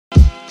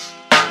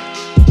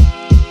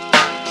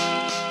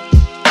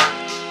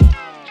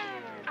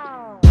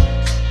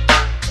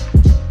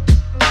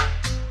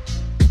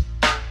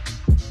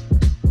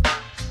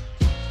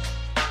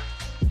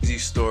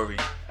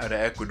out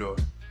of Ecuador.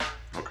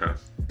 Okay.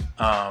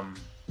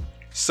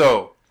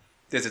 So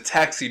there's a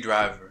taxi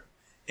driver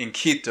in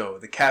Quito,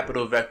 the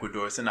capital of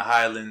Ecuador. It's in the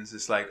highlands.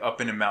 It's like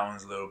up in the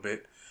mountains a little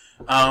bit.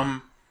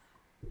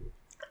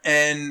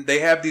 And they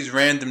have these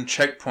random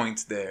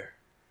checkpoints there.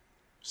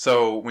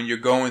 So when you're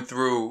going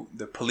through,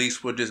 the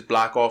police will just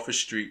block off a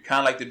street, kind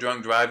of like the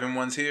drunk driving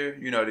ones here.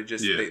 You know,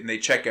 they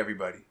check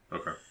everybody.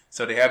 Okay.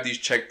 So they have these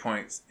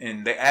checkpoints,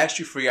 and they ask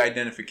you for your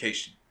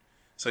identification.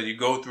 So you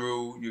go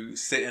through, you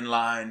sit in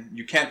line.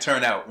 You can't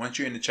turn out. Once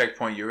you're in the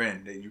checkpoint, you're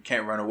in. You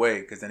can't run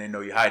away because then they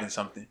know you're hiding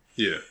something.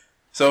 Yeah.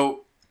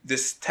 So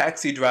this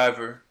taxi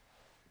driver,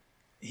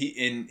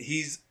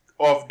 he's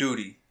off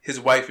duty. His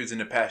wife is in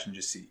the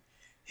passenger seat.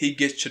 He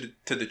gets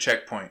to the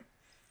checkpoint,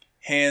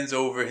 hands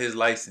over his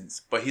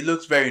license, but he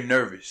looks very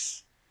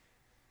nervous.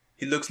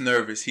 He looks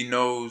nervous. He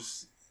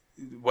knows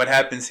what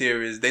happens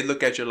here is they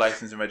look at your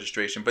license and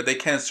registration, but they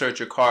can search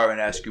your car and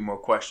ask you more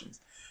questions.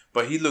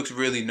 But he looks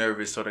really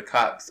nervous, so the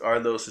cops are a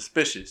little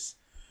suspicious.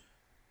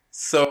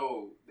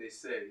 So they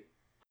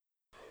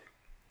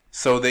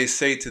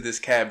say to this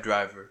cab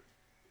driver,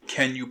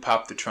 "Can you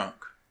pop the trunk?"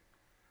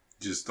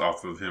 Just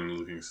off of him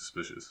looking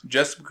suspicious.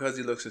 Just because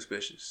he looks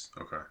suspicious.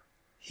 Okay.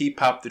 He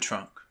popped the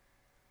trunk.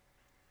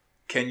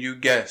 Can you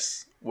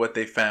guess what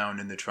they found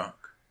in the trunk?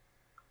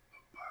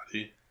 A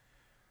body?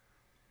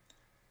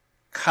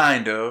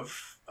 Kind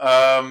of.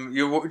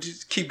 You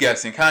just keep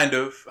guessing. Kind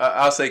of.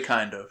 I'll say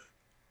kind of.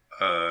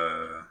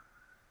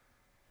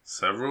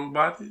 Several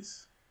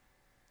bodies?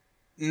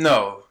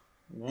 No.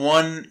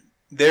 One.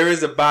 There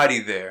is a body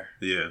there.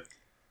 Yeah.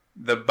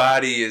 The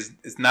body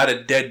it's not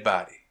a dead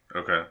body.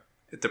 Okay.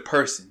 It's a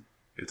person.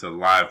 It's a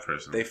live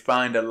person. They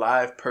find a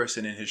live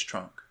person in his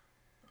trunk.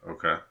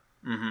 Okay.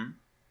 Mm-hmm.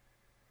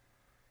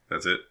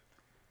 That's it?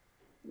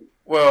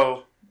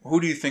 Well,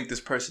 who do you think this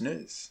person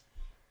is?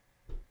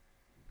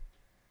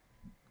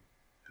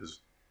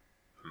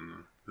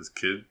 His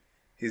kid?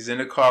 He's in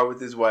a car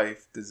with his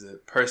wife. There's a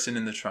person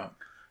in the trunk.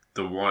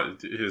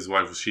 His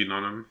wife was cheating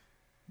on him?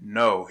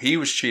 No, he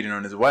was cheating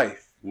on his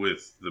wife.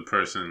 With the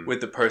person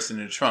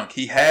in the trunk.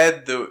 He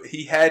had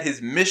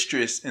his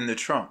mistress in the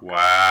trunk.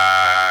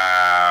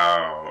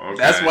 Wow.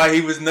 Okay. That's why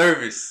he was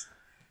nervous.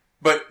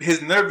 But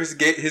his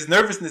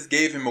nervousness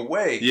gave him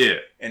away.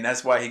 Yeah. And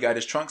that's why he got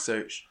his trunk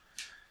searched.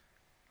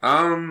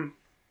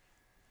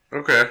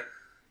 Okay.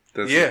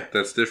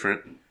 That's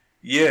different.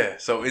 Yeah.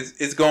 So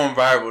it's going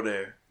viral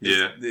there.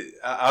 Yeah.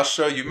 I'll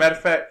show you. Matter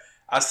of fact,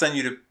 I'll send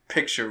you the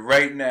picture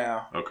right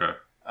now. Okay.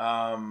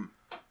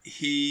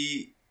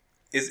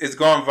 It's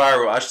going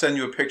viral. I'll send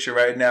you a picture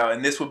right now,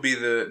 and this will be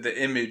the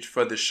image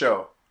for the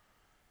show.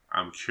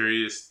 I'm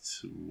curious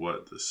to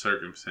what the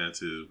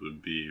circumstances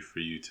would be for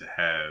you to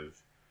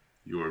have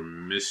your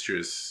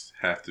mistress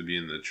have to be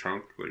in the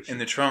trunk. In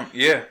the trunk,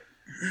 yeah.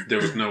 There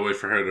was no way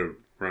for her to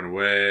run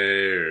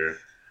away or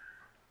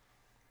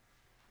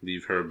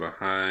leave her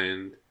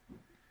behind.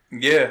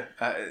 Yeah.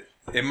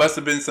 It must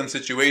have been some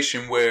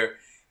situation where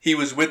he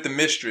was with the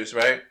mistress,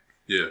 right?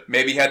 Yeah.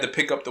 Maybe he had to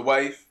pick up the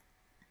wife.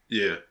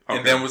 Yeah. Okay.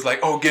 And then was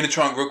like, "Oh, get in the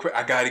trunk real quick.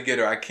 I gotta get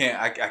her. I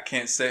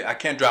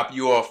can't drop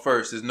you off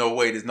first. There's no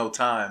way. There's no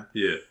time.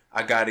 Yeah.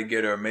 I gotta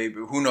get her. Maybe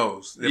who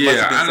knows? There must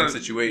have been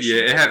some situation.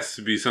 Yeah, it has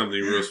to be something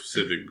real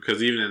specific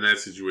because even in that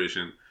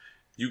situation,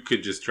 you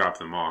could just drop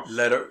them off.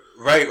 Let her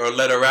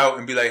out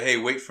and be like, "Hey,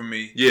 wait for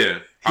me." Yeah,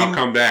 I'll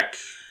come back.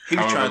 He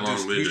was trying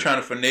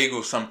to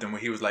finagle something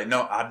where he was like,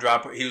 "No, I'll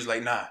drop her." He was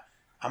like, "Nah,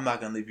 I'm not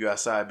gonna leave you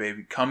outside,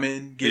 baby. Come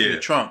in, get in the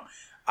trunk.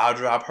 I'll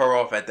drop her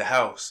off at the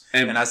house."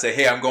 And I say,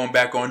 "Hey, I'm going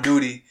back on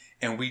duty,"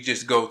 and we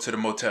just go to the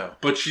motel.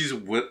 But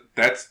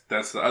that's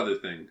the other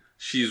thing.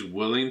 She's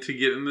willing to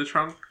get in the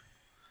trunk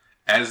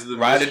as the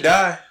ride or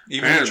die,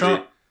 even in the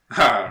trunk.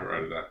 Ride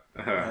or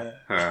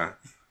die.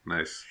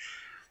 Nice.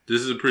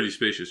 This is a pretty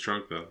spacious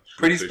trunk, though.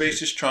 Pretty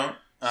spacious trunk.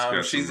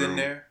 She's in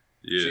there.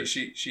 Yeah.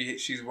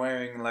 She's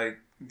wearing like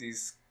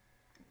these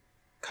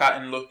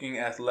cotton-looking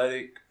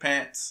athletic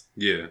pants.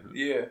 Yeah.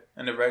 Yeah,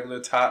 and a regular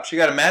top. She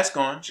got a mask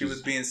on. She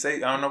was being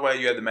safe. I don't know why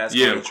you had the mask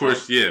on. Yeah, of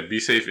course. Yeah, be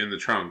safe in the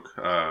trunk.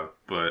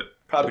 But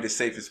probably the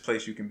safest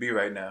place you can be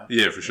right now.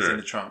 Yeah, for sure. In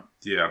the trunk.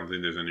 Yeah, I don't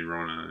think there's any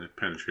Rona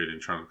penetrating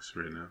trunks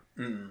right now.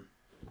 Mm-mm.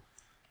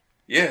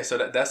 Yeah, so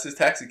that's his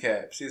taxi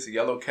cab. See, it's a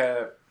yellow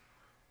cab.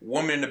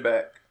 Woman in the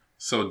back.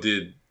 So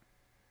did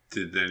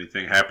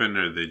anything happen,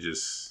 or they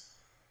just?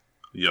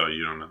 Yo,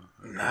 you don't know.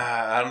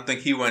 Nah, I don't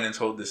think he went and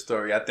told this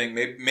story. I think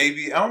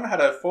maybe I don't know how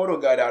that photo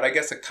got out. I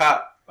guess a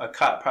cop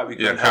probably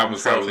couldn't help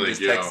himself and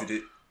just texted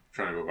it.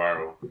 Trying to go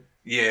viral.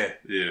 Yeah.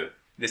 Yeah.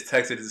 Just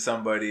texted it to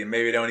somebody, and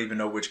maybe they don't even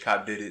know which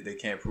cop did it. They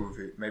can't prove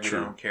it. Maybe True.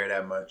 They don't care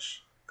that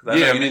much.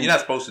 You're not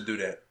supposed to do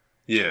that.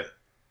 Yeah.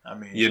 I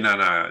mean. Yeah, no.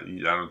 I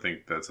don't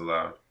think that's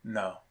allowed.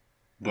 No.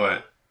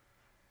 But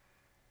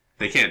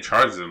they can't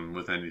charge them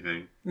with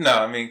anything. No,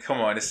 I mean, come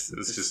on. It's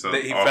just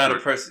he found a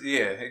person.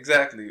 Yeah,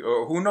 exactly.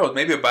 Or who knows?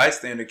 Maybe a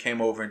bystander came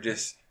over and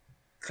just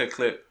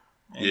clip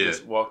and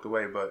just walked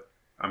away. But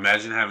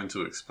imagine having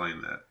to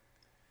explain that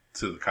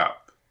to the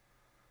cop.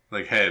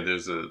 Like, hey,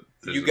 there's a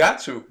You got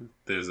to.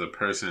 There's a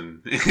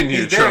person in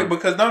your He's there trunk.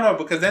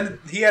 because then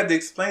he had to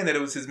explain that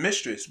it was his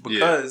mistress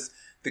because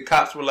the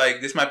cops were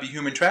like, this might be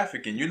human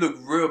trafficking. You look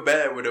real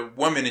bad with a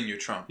woman in your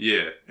trunk.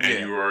 Yeah, and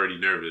you were already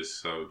nervous,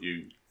 so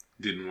you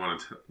didn't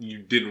want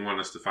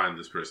us to find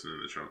this person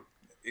in the trunk.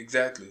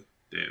 Exactly.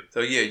 Damn. So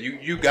yeah,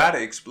 you got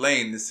to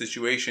explain the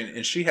situation,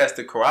 and she has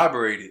to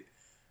corroborate it.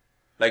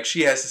 Like,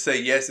 she has to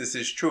say, yes, this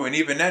is true. And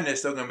even then, they're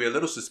still going to be a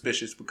little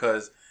suspicious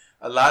because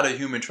a lot of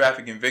human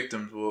trafficking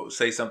victims will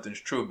say something's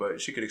true, but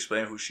she could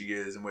explain who she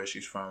is and where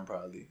she's from,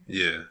 probably.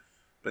 Yeah.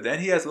 But then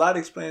he has a lot to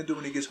explain to do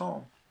when he gets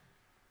home.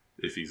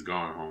 If he's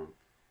gone home.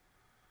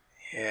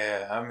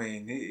 Yeah, I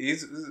mean,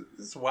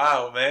 it's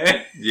wild,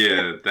 man.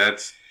 Yeah,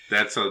 that's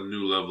a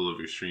new level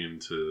of extreme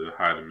to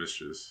hide a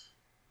mistress.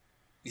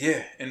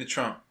 Yeah, in the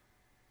trunk.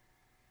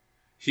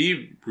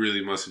 He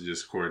really must have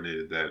just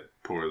coordinated that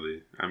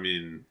poorly. I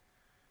mean,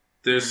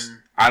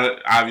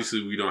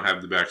 obviously we don't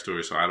have the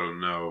backstory, so I don't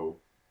know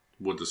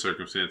what the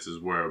circumstances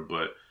were,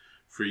 but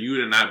for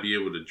you to not be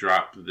able to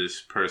drop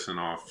this person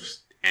off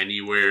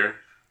anywhere.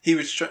 He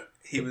was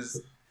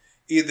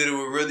either there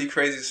were really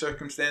crazy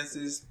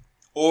circumstances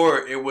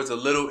or it was a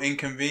little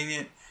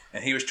inconvenient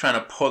and he was trying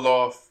to pull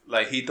off,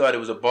 like, he thought it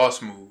was a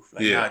boss move.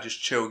 Like, nah,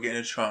 just chill, get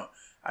in the trunk.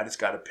 I just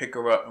got to pick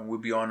her up and we'll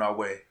be on our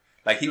way.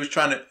 Like, he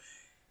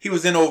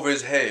was in over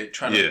his head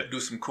trying to do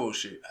some cool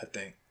shit, I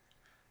think.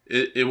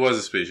 It was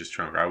a spacious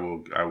trunk. I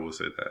will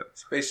say that.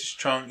 Spacious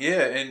trunk,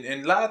 yeah.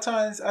 And a lot of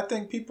times, I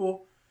think he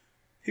was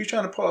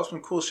trying to pull off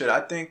some cool shit. I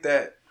think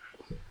that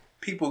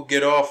people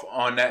get off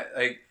on that.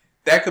 Like,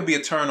 that could be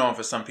a turn on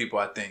for some people,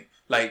 I think.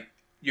 Like,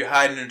 you're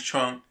hiding in the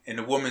trunk and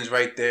the woman's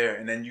right there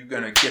and then you're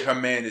going to get her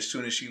man as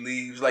soon as she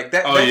leaves. Like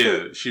that. Oh,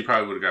 yeah. She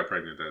probably would have got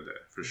pregnant that day,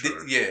 for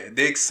sure.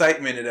 The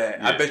excitement of that.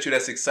 Yeah. I bet you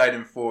that's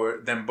exciting for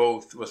them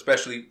both,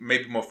 especially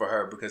maybe more for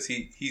her because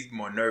he's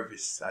more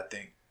nervous, I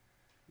think.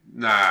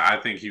 Nah, I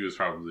think he was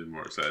probably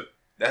more excited.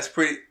 That's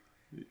pretty...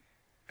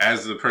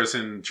 As the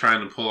person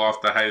trying to pull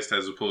off the heist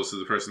as opposed to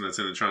the person that's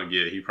in the trunk,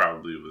 yeah, he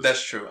probably was.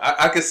 That's true.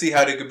 I could see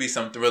how there could be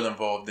some thrill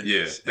involved in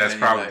this. Yeah, that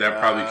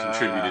probably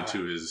contributed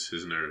to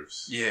his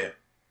nerves. Yeah.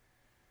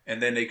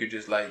 And then they could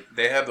just, like,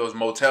 they have those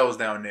motels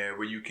down there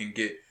where you can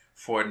get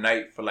for a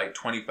night for like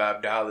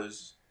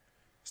 $25,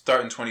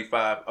 starting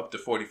 $25 up to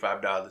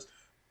 $45.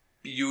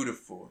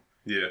 Beautiful.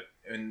 Yeah.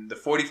 And the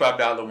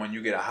 $45 one,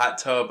 you get a hot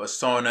tub, a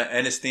sauna,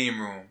 and a steam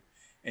room.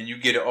 And you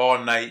get it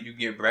all night. You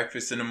get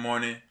breakfast in the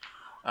morning.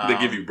 They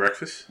give you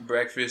breakfast?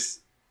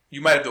 Breakfast.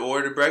 You might have to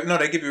order breakfast. No,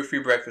 they give you a free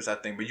breakfast, I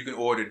think. But you can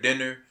order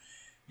dinner.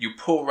 You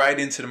pull right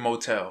into the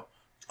motel.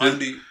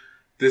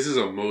 This is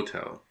a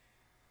motel.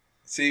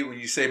 See, when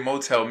you say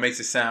motel, it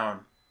makes it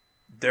sound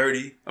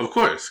dirty. Of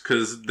course,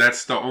 because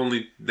that's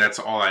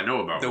all I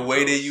know about the motels.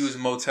 way they use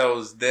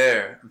motels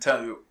there. I'm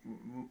telling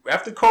you,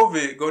 after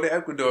COVID, go to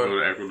Ecuador. Go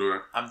to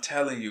Ecuador. I'm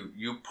telling you,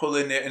 you pull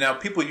in there. And now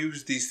people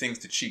use these things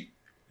to cheat.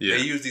 Yeah.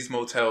 They use these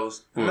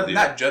motels,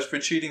 not just for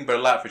cheating, but a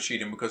lot for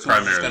cheating because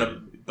who's just going to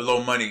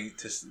blow money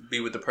to be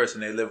with the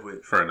person they live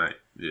with? For a night.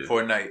 Yeah.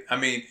 For a night. I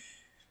mean,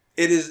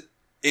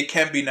 it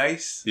can be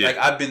nice. Yeah. Like,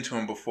 I've been to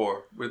them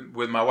before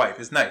with my wife.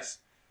 It's nice.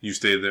 You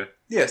stayed there?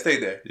 Yeah,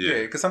 stayed there.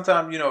 Yeah. Because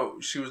sometimes,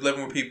 she was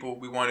living with people.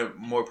 We wanted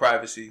more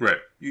privacy. Right.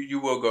 You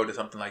will go to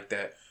something like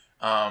that.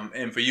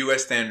 And for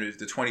U.S. standards,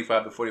 the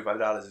 $25 to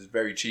 $45 is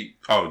very cheap.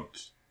 Oh,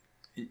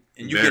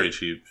 and you very get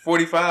cheap.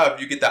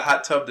 $45, you get the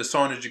hot tub, the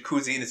sauna,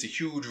 jacuzzi, and it's a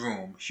huge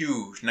room.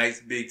 Huge, nice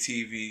big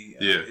TV.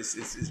 Yeah.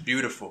 It's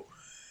beautiful.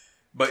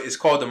 But it's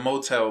called a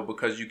motel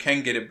because you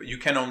can get it. You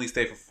can only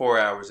stay for 4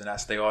 hours and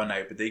not stay all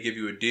night. But they give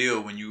you a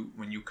deal when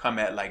you come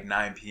at like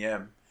 9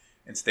 p.m.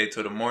 and stay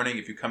till the morning.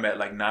 If you come at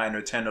like 9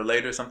 or 10 or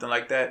later, something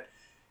like that,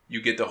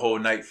 you get the whole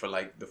night for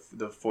like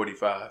the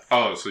 45.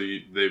 Oh, so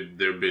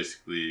they're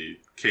basically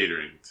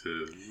catering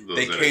to those.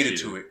 They cater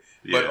to it,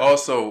 but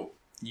also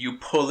you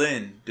pull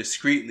in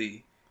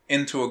discreetly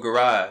into a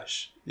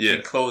garage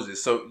and close it,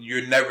 so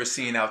you're never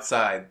seen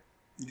outside.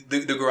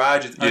 The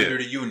garage is under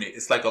the unit.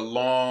 It's like a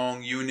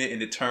long unit, and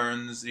it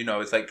turns.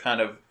 It's like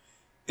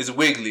it's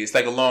wiggly. It's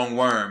like a long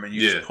worm, and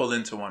you just pull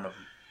into one of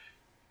them.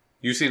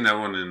 You seen that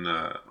one in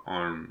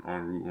on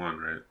Route 1,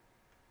 right?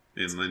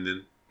 In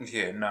Linden.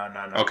 Yeah, no.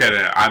 Okay,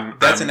 then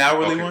That's an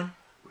hourly one?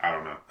 I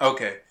don't know.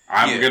 Okay.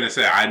 I'm going to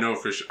say, I know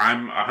for sure,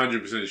 I'm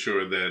 100%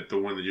 sure that the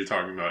one that you're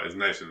talking about is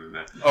nicer than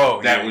that.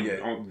 Oh, that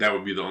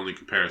would be the only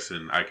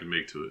comparison I can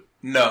make to it.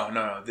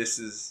 No. This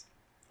is,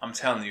 I'm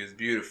telling you, it's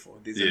beautiful.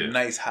 These are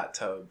nice hot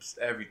tubs,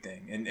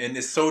 everything. And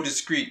it's so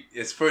discreet.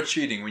 It's for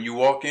cheating. When you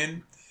walk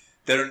in,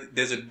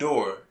 there's a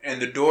door.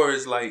 And the door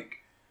is like,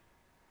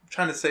 I'm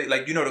trying to say,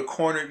 like, the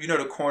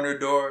corner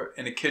door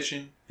in the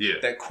kitchen? Yeah.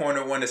 That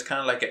corner one is kind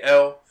of like an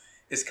L.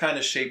 It's kind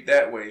of shaped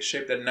that way,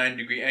 shaped at a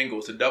 90-degree angle.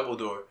 It's a double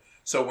door.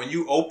 So when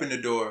you open the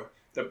door,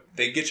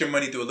 they get your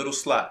money through a little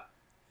slot.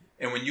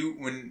 And when you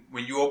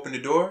open the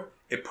door,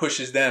 it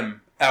pushes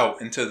them out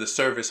into the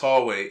service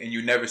hallway, and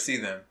you never see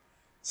them.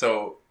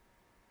 So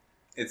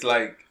it's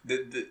like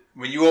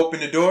when you open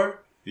the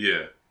door,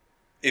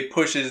 it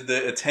pushes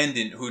the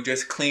attendant who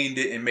just cleaned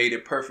it and made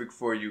it perfect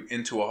for you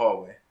into a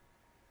hallway.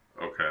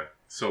 Okay.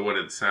 So what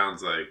it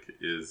sounds like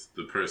is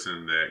the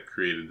person that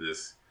created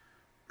this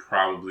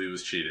probably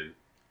was cheating,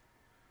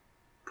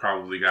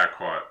 probably got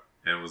caught,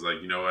 and was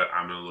like, you know what,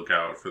 I'm gonna look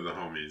out for the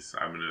homies.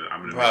 I'm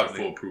gonna make a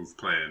foolproof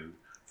plan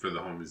for the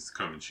homies to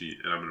come and cheat,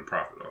 and I'm gonna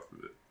profit off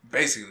of it.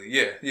 Basically,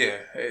 yeah.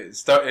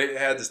 It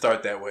had to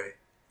start that way.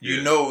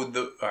 You know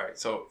all right.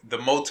 So the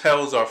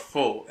motels are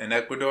full in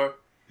Ecuador.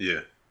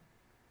 Yeah.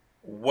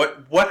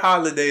 What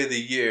holiday of the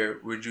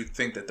year would you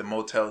think that the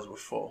motels were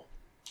full?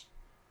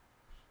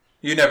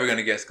 You're never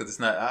gonna guess because it's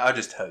not. I'll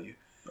just tell you.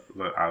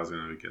 But I was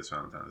gonna guess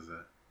Valentine's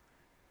Day.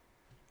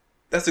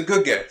 That's a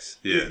good guess.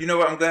 Yeah. You know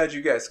what? I'm glad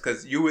you guessed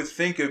because you would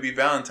think it would be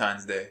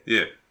Valentine's Day.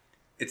 Yeah.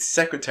 It's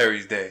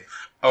Secretary's Day.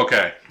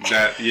 Okay.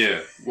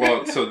 Yeah.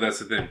 Well, so that's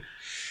the thing.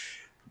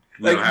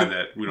 We don't have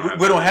that. We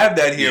don't have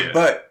that here,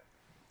 but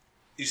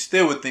you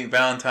still would think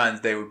Valentine's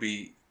Day would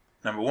be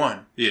number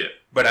one. Yeah.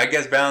 But I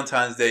guess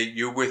Valentine's Day,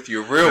 you're with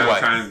your real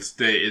wife. Valentine's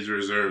Day is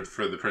reserved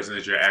for the person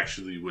that you're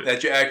actually with.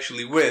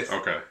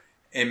 Okay.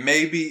 And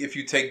maybe if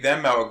you take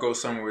them out or go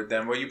somewhere with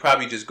them, well, you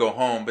probably just go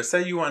home. But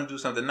say you want to do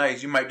something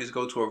nice, you might just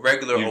go to a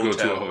regular hotel. You go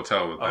to a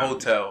hotel with them. A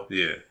hotel.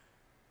 Yeah.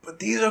 But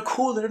these are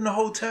cooler than the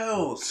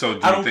hotels. So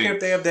I don't care if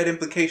they have that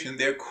implication.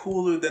 They're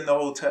cooler than the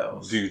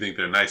hotels. Do you think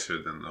they're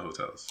nicer than the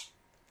hotels?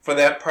 For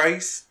that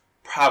price,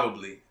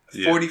 probably.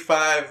 Yeah.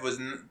 45 was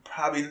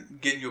probably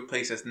getting you a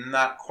place that's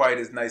not quite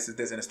as nice as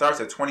this. And it starts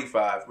at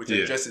 25, which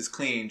is just as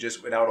clean,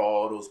 just without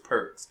all those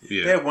perks.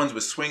 Yeah. They have ones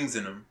with swings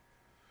in them.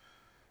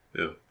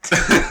 Yeah.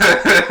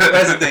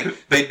 That's the thing.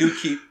 They do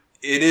keep.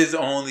 It is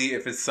only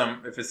if it's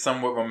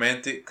somewhat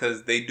romantic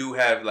because they do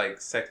have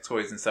like sex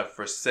toys and stuff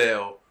for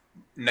sale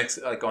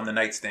next, like on the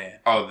nightstand.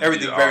 Oh,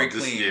 everything very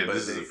clean. Yeah,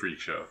 this is a freak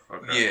show.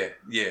 Okay.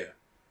 Yeah.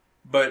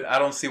 But I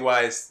don't see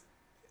why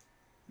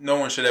no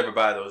one should ever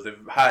buy those. They're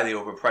highly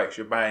overpriced.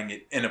 You're buying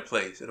it in a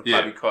place. It'll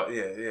probably cost.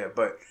 Yeah.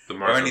 But the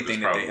markup or anything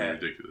is probably that they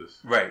have. Ridiculous.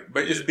 Right.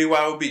 But it's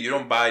BYOB. You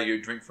don't buy your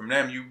drink from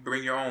them. You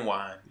bring your own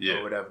wine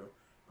or whatever.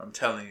 I'm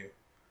telling you.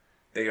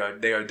 They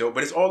are dope,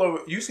 but it's all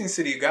over. You seen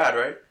City of God,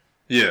 right?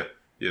 Yeah.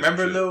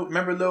 Remember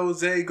Lil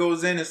Zay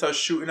goes in and starts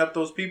shooting up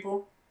those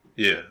people?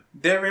 Yeah.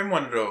 They're in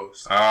one of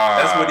those.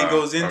 That's what he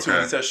goes into.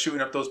 Okay. He starts shooting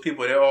up those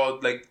people. They're all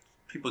like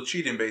people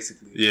cheating,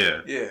 basically.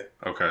 Yeah. Yeah.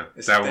 Okay.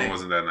 That one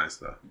wasn't that nice,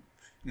 though.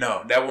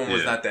 No, that one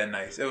was not that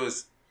nice. It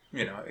was,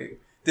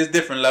 there's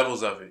different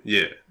levels of it.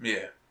 Yeah.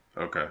 Yeah.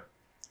 Okay.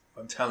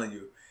 I'm telling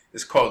you,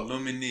 it's called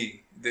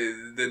Lumini.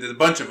 There's a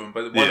bunch of them,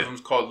 but one of them's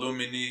called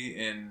Lumini,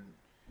 and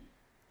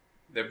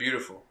they're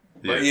beautiful.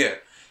 But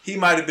he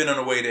might have been on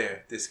the way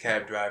there, this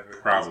cab driver.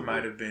 Probably. This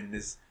might have been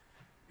this.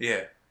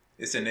 Yeah.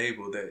 It's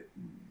enabled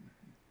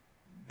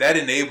that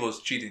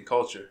enables cheating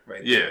culture,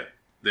 right? Yeah.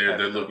 They're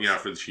looking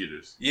out for the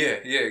cheaters. Yeah,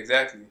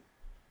 exactly.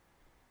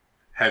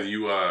 Have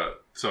you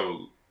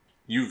so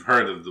you've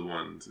heard of the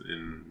ones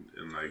in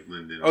like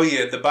Linden? Oh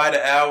yeah, the by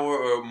the hour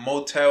or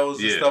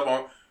motels and stuff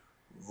on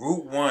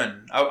Route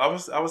 1. I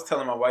was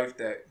telling my wife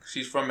that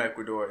she's from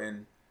Ecuador,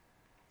 and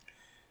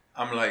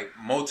I'm like,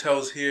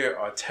 motels here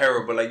are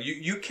terrible. Like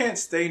you can't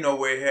stay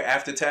nowhere here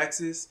after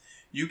taxes.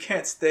 You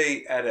can't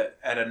stay at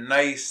a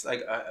nice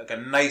like a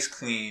nice,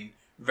 clean,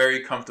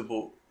 very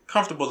comfortable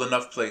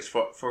enough place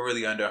for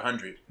really under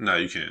 100. No,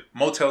 you can't.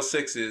 Motel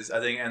 6s, I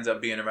think, ends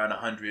up being around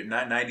 100,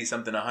 not 90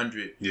 something,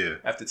 100. Yeah.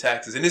 After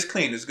taxes, and it's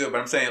clean, it's good.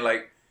 But I'm saying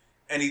like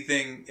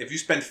anything, if you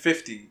spend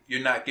 50,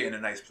 you're not getting a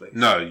nice place.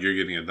 No, you're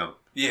getting a dump.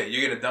 Yeah,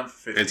 you're getting a dump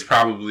for 50. It's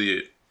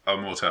probably a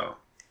motel.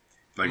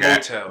 Like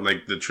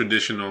like the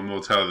traditional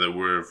motel that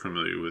we're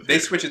familiar with. They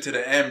switch it to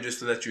the M just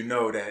to let you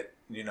know that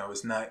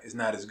it's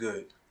not as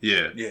good.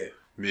 Yeah. Yeah.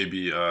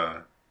 Maybe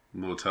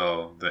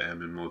motel, the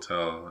M in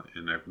motel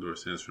in Ecuador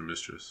stands for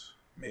mistress.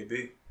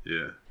 Maybe.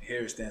 Yeah.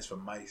 Here it stands for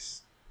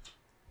mice.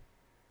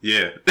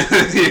 Yeah.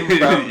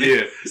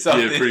 Yeah,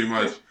 pretty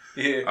much.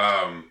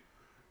 Yeah.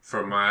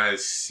 For my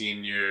after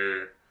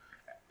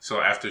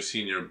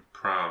senior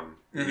prom,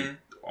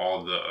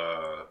 all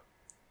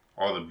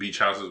the beach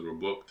houses were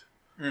booked.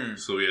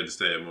 So we had to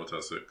stay at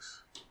Motel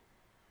 6.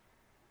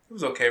 It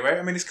was okay, right?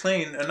 I mean, it's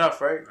clean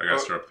enough, right? I got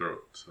strep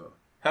throat, so.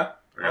 Huh?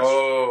 Got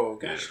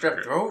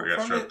strep throat? I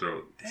got strep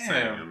throat. Damn.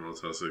 Staying in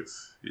Motel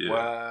 6. Yeah.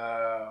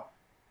 Wow.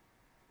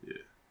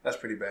 Yeah. That's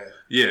pretty bad.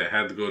 Yeah,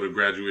 had to go to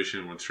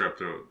graduation with strep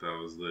throat. That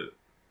was lit.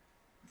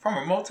 From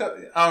a motel?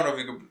 I don't know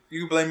if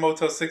you can blame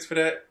Motel 6 for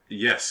that?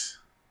 Yes.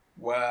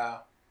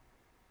 Wow.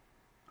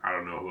 I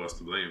don't know who else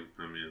to blame.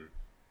 I mean,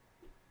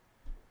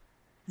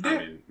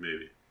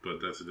 maybe,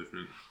 but that's a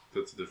different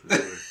story.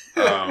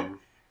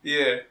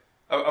 Yeah.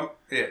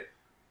 Yeah.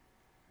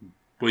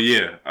 But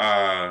yeah,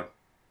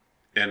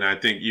 and I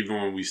think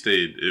even when we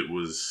stayed, it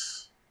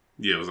was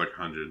like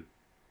 100.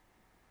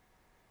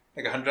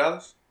 Like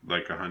 $100?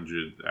 Like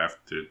 100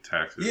 after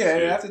taxes.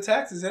 Yeah, after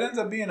taxes, it ends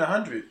up being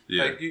 100.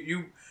 Yeah. Like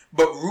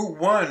but Route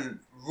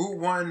 1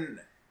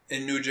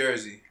 in New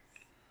Jersey,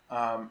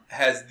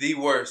 has the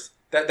worst.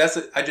 I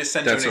just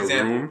sent you an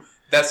example. Room?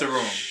 That's a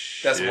room.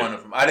 That's Shit. one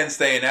of them. I didn't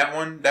stay in that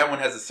one. That one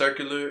has a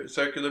circular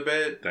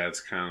bed.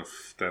 That's kind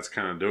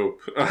of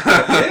dope. And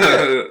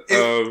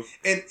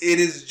it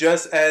is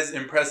just as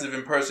impressive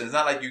in person. It's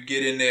not like you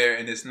get in there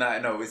and it's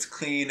not. No, it's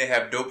clean. They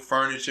have dope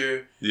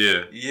furniture.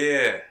 Yeah.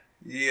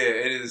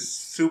 It is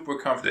super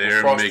comfortable.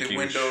 They're Frosted making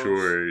windows.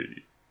 sure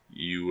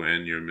you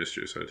and your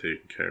mistress are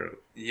taken care of.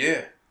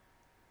 Yeah,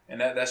 and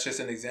that's just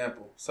an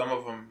example. Some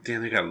of them.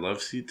 Damn, they got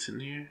love seats in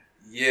here.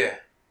 Yeah.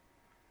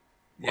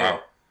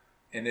 Wow.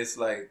 And it's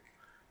like.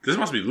 This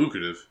must be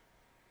lucrative.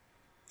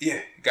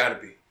 Yeah, gotta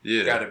be.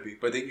 Yeah. Gotta be.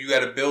 But you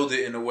gotta build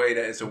it in a way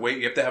that it's away.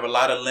 You have to have a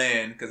lot of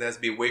land because it has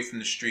to be away from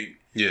the street.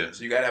 Yeah.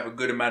 So you gotta have a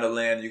good amount of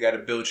land. You gotta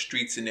build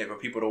streets in it for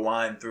people to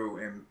wind through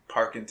and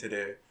park into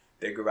their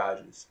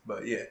garages.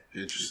 But yeah.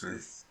 Interesting.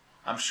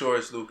 I'm sure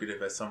it's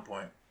lucrative at some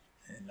point.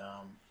 And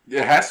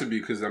it has to be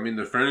because, I mean,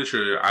 the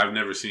furniture, I've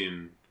never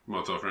seen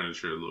motel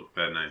furniture look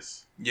that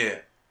nice. Yeah.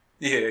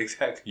 Yeah,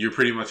 exactly. You're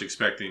pretty much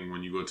expecting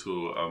when you go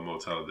to a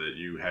motel that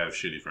you have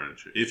shitty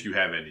furniture. If you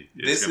have any,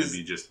 it's going to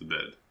be just the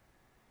bed.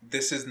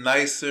 This is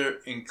nicer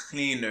and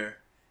cleaner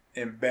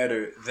and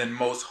better than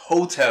most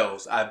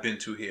hotels I've been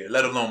to here,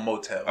 let alone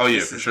motels. Oh, yeah,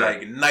 this for is sure.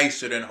 like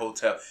nicer than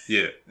hotel.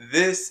 Yeah.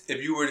 This,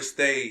 if you were to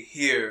stay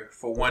here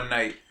for one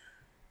night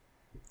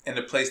in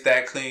a place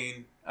that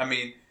clean, I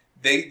mean,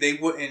 they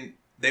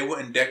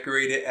wouldn't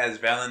decorate it as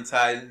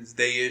Valentine's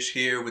Day-ish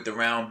here with the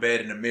round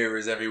bed and the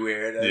mirrors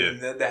everywhere.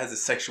 Yeah. That has a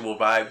sexual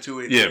vibe to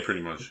it. Yeah,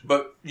 pretty much.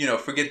 But,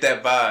 forget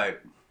that vibe.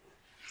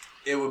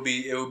 It would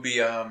be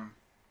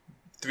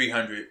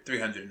 300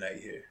 a night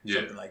here. Yeah.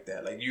 Something like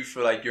that. Like, you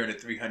feel like you're in a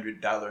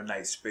 $300 a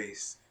night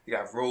space. You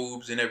got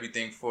robes and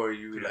everything for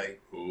you. Like,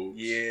 Oops.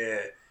 yeah,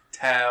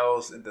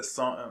 towels and the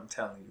song. I'm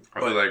telling you. I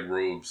feel like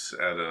robes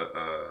at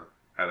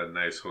a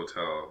nice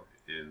hotel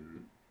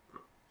in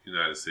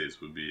United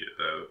States would be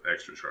an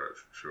extra charge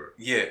for sure.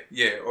 Yeah.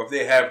 Or if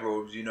they have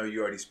robes, you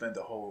already spent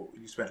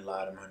you spent a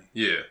lot of money.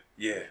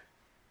 Yeah.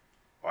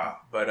 Wow.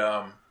 But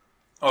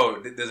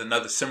there's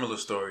another similar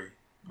story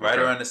right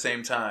around the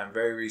same time,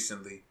 very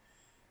recently,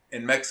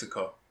 in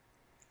Mexico.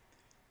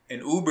 An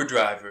Uber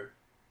driver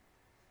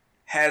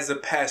has a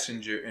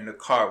passenger in the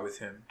car with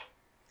him,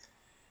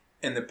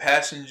 and the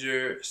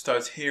passenger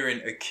starts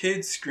hearing a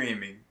kid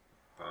screaming.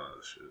 Oh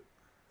shit!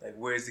 Like,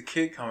 where's the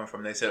kid coming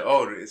from? They said,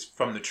 oh, it's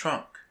from the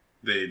trunk.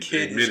 They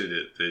admitted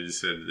it. They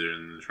just said they're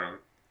in the trunk.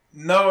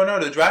 No,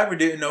 the driver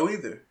didn't know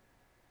either.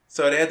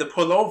 So they had to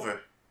pull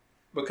over.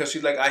 Because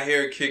she's like, I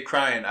hear a kid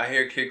crying.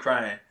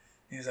 And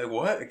he's like,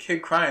 what? A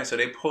kid crying? So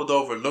they pulled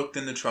over, looked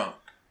in the trunk.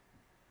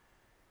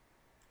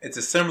 It's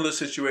a similar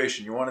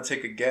situation. You want to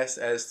take a guess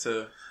as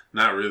to...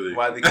 Not really.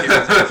 Why the kid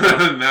was in the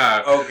trunk?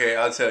 Nah. Okay,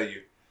 I'll tell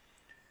you.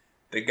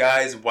 The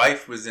guy's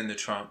wife was in the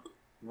trunk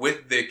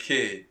with their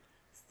kid,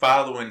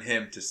 following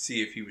him to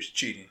see if he was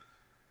cheating.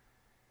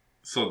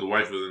 So the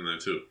wife was in there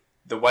too?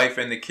 The wife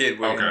and the kid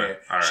were in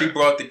there. All She right.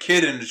 brought the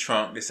kid in the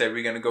trunk. They said,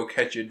 we're going to go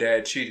catch your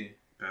dad cheating.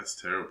 That's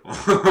terrible.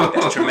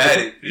 That's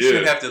traumatic. You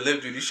shouldn't Yeah. have to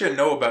live through. You shouldn't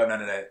know about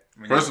none of that.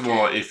 First of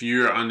all, if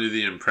you're under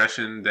the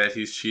impression that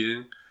he's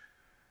cheating,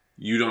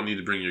 you don't need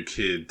to bring your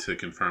kid to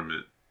confirm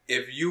it.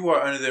 If you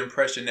are under the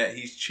impression that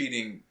he's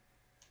cheating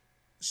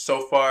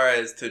so far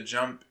as to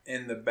jump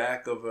in the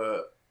back of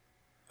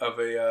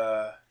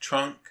a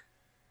trunk,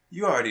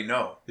 you already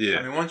know. Yeah.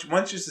 I mean,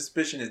 once your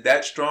suspicion is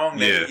that strong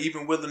that you're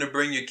even willing to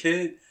bring your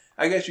kid,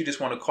 I guess you just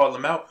want to call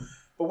him out.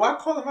 But why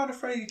call him out in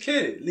front of your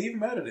kid? Leave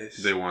him out of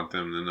this. They want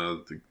them to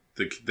know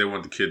they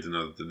want the kid to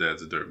know that the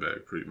dad's a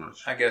dirtbag, pretty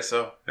much. I guess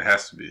so. It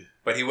has to be.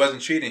 But he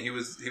wasn't cheating. He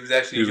was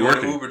actually doing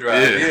working. an Uber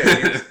drive.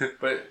 Yeah.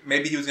 But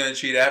maybe he was gonna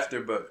cheat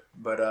after. But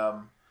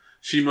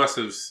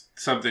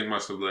Something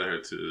must have led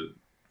her to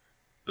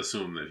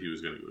assume that he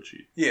was gonna go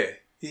cheat. yeah,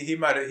 he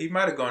might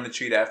have gone to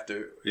cheat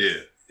after.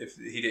 Yeah. If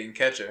he didn't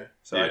catch her,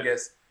 so Yeah.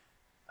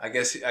 I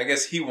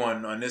guess he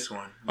won on this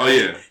one. Oh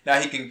yeah. Now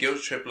he can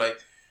guilt trip like,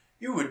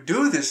 you would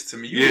do this to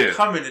me. You Yeah. would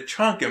come in the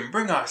trunk and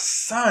bring our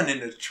son in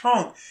the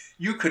trunk.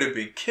 You could have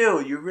been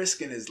killed. You're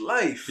risking his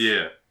life.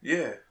 Yeah.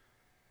 Yeah.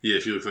 Yeah,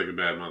 she looks like a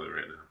bad mother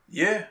right now.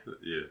 Yeah.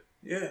 Yeah.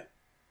 Yeah.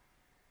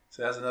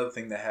 So that's another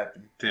thing that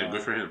happened. Damn,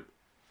 good for him.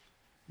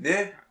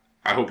 Yeah.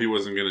 I hope he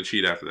wasn't going to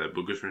cheat after that,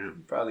 but good for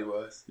him. Probably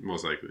was.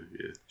 Most likely,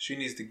 yeah. She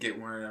needs to get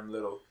one of them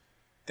little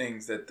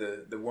things that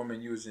the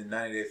woman used in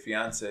 90 Day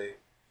Fiancé.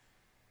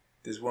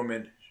 This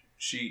woman,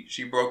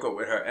 she broke up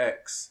with her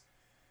ex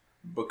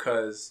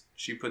because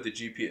she put the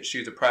GPS. She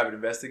was a private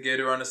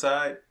investigator on the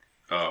side.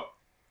 Oh.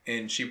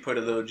 And she put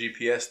a little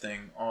GPS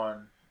thing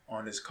on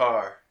his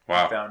car.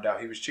 Wow. And found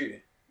out he was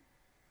cheating.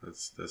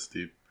 That's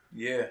deep.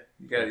 Yeah,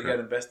 you got to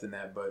invest in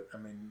that. But I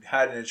mean,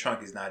 hiding in the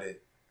trunk is not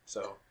it.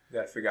 So you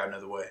got to figure out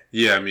another way.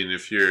 Yeah, I mean,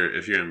 if you're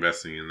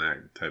investing in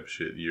that type of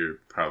shit, you're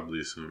probably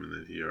assuming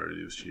that he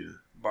already was cheating.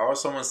 Borrow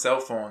someone's cell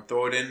phone,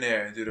 throw it in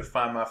there, and do the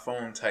find my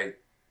phone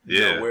type.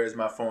 Where's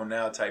my phone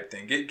now type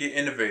thing. Get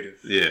innovative.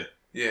 Yeah.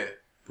 Yeah.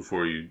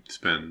 Before you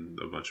spend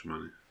a bunch of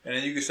money. And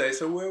then you can say,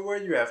 so where were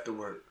you after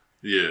work?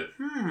 Yeah.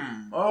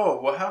 Oh,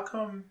 well, how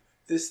come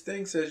this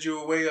thing says you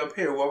were way up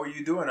here? What were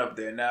you doing up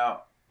there?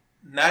 Now,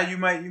 now you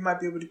might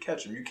be able to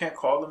catch him. You can't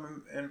call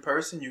him in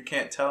person. You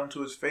can't tell him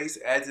to his face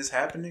as it's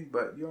happening,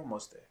 but you're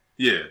almost there.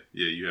 Yeah,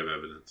 you have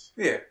evidence.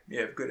 Yeah,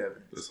 good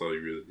evidence. That's all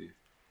you really need.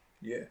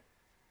 Yeah.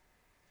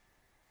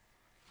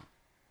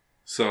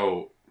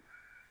 So,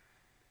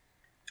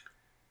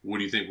 what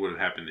do you think would have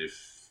happened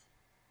if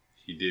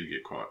he did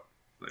get caught?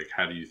 Like,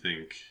 how do you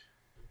think?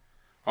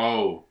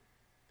 Oh,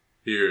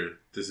 here,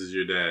 this is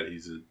your dad.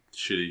 He's a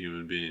shitty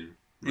human being.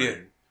 Right? Yeah.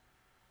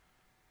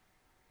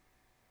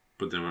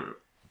 But then,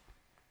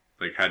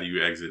 like, how do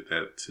you exit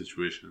that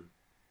situation?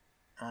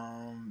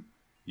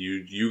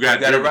 You got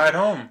to ride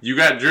home. You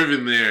got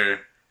driven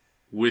there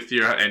with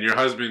your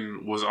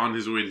husband was on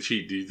his way to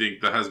cheat. Do you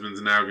think the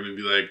husband's now going to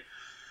be like?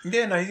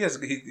 Yeah, no, he's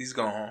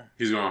going home.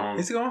 He's going home.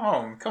 He's going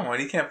home. Come on,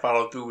 he can't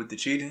follow through with the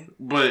cheating.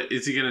 But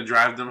is he going to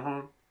drive them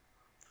home?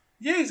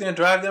 Yeah, he's going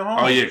to drive them home.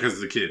 Oh yeah,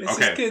 because the kid. It's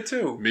okay, his kid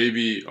too.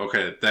 Maybe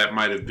that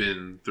might have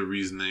been the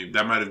reasoning.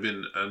 That might have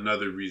been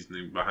another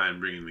reasoning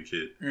behind bringing the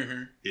kid.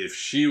 Mm-hmm. If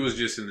she was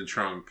just in the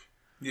trunk,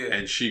 yeah,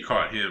 and she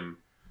caught him,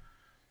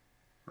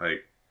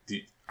 like,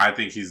 I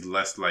think he's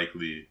less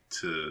likely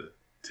to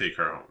take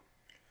her home.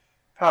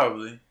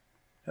 Probably.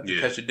 Have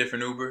to catch a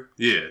different Uber.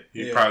 Yeah,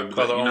 he'd probably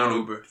call her own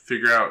Uber.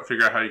 Figure out how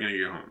you're gonna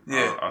get home.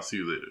 Yeah, I'll see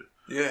you later.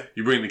 Yeah,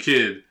 you bring the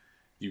kid.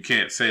 You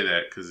can't say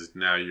that because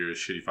now you're a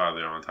shitty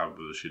father on top of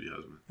a shitty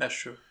husband. That's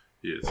true.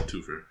 Yeah, it's a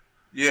twofer.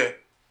 Yeah.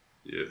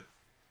 Yeah.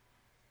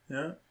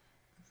 Yeah.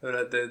 So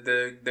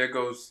that there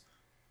goes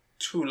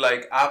two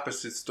like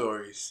opposite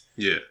stories.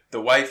 Yeah. The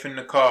wife in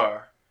the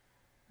car,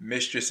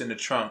 mistress in the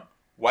trunk.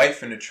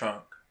 Wife in the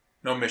trunk.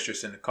 No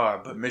mistress in the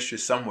car, but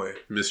mistress somewhere.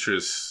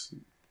 Mistress,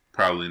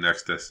 probably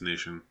next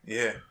destination.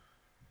 Yeah.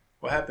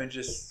 What happened?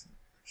 Just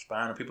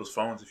spying on people's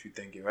phones if you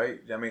think it, right?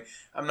 I mean,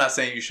 I'm not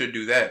saying you should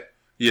do that.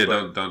 Yeah,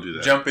 don't do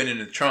that. Jumping in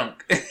the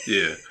trunk.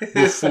 Yeah.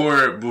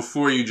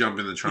 Before you jump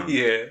in the trunk.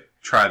 Yeah.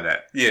 Try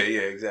that. Yeah,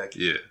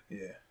 exactly. Yeah.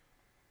 Yeah.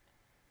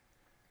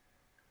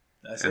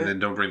 And then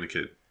don't bring the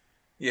kid.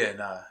 Yeah,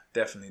 nah,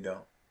 definitely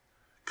don't.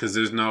 Because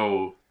there's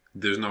no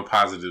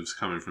positives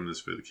coming from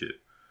this for the kid.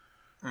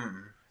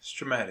 It's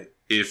traumatic.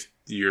 If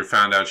you're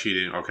found out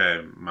cheating,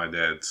 okay, my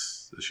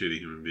dad's a shitty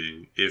human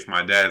being. If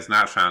my dad's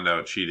not found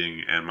out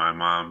cheating and my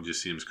mom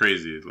just seems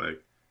crazy,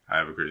 like, I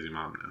have a crazy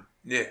mom now.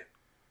 Yeah.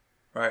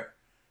 Right.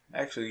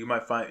 Actually,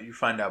 you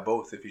find out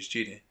both if he's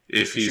cheating.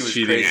 If he's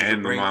cheating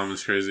and the mom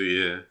is crazy,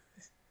 yeah.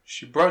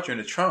 She brought you in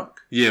the trunk.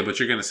 Yeah, but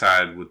you're gonna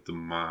side with the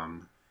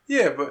mom.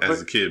 Yeah, but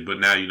as a kid, but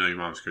now you know your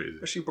mom's crazy.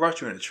 But she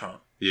brought you in the trunk.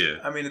 Yeah.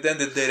 I mean, at the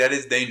end of the day, that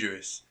is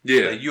dangerous.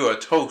 Yeah. Like, you are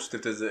toast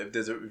if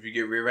you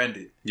get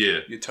rear-ended. Yeah.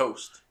 You're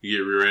toast. You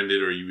get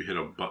rear-ended, or you could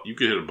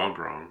hit a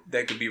bumper on.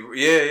 That could be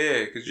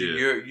because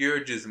you're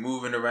just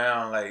moving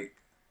around like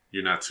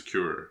you're not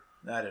secure.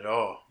 Not at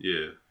all.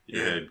 Yeah.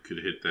 Your head could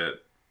hit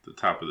the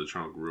top of the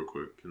trunk real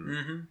quick and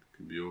it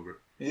could be over.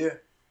 Yeah.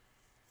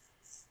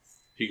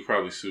 He could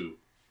probably sue.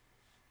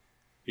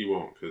 He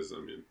won't because,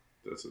 I mean,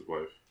 that's his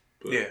wife.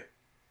 But yeah,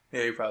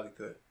 he probably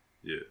could.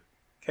 Yeah.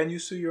 Can you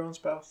sue your own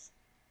spouse?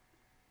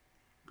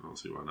 I don't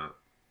see why not.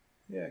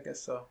 Yeah, I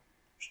guess so.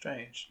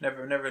 Strange.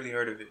 Never really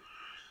heard of it.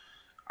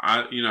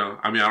 I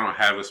don't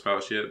have a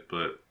spouse yet,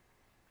 but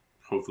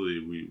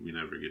hopefully we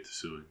never get to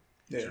suing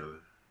each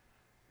other.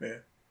 Yeah.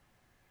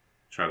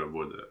 Try to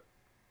avoid that.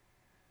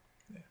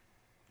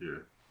 Yeah.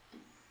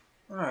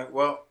 All right.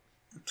 Well,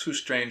 two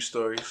strange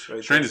stories.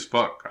 Right strange as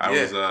fuck.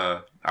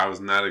 I was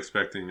not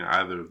expecting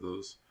either of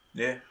those.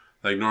 Yeah.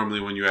 Like,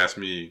 normally when you ask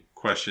me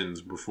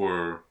questions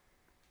before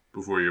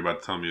you're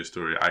about to tell me a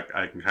story,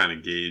 I can kind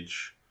of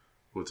gauge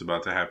what's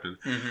about to happen.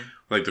 Mm-hmm.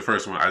 Like the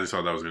first one, I just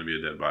thought that was going to be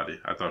a dead body.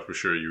 I thought for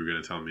sure you were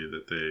going to tell me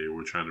that they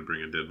were trying to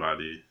bring a dead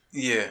body.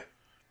 Yeah.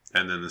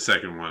 And then the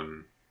second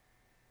one,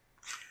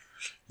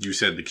 you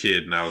said the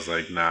kid, and I was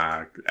like,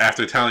 nah.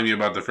 After telling me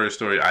about the first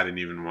story, I didn't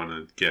even want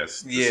to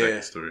guess the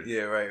second story.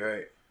 Yeah,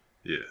 right.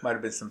 Yeah. Might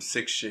have been some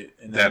sick shit.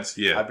 And I'd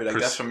be like,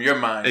 that's from your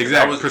mind.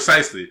 Exactly,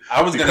 precisely.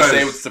 I was going to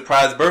say it was a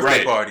surprise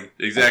birthday party.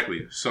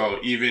 Exactly. So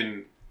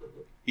even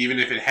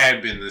if it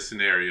had been the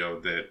scenario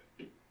that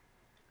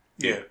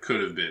it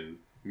could have been,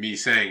 me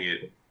saying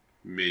it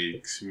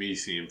makes me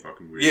seem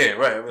fucking weird. Yeah,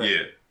 right.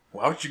 Yeah.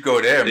 Why would you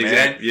go there,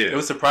 man? Yeah. It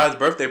was a surprise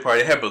birthday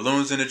party. It had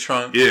balloons in the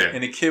trunk. Yeah.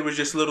 And the kid was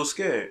just a little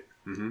scared.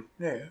 Mm-hmm.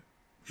 Yeah.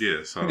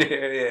 Yeah, so.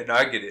 Yeah. No,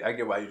 I get it. I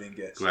get why you didn't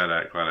guess. Glad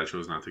I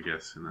chose not to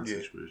guess in that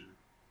situation.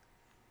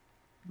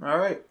 All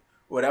right.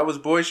 Well, that was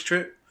Boys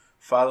Trip.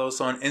 Follow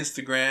us on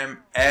Instagram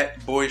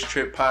 @Boys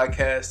Trip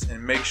Podcast,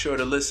 and make sure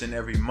to listen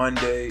every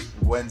Monday,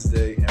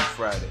 Wednesday, and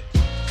Friday.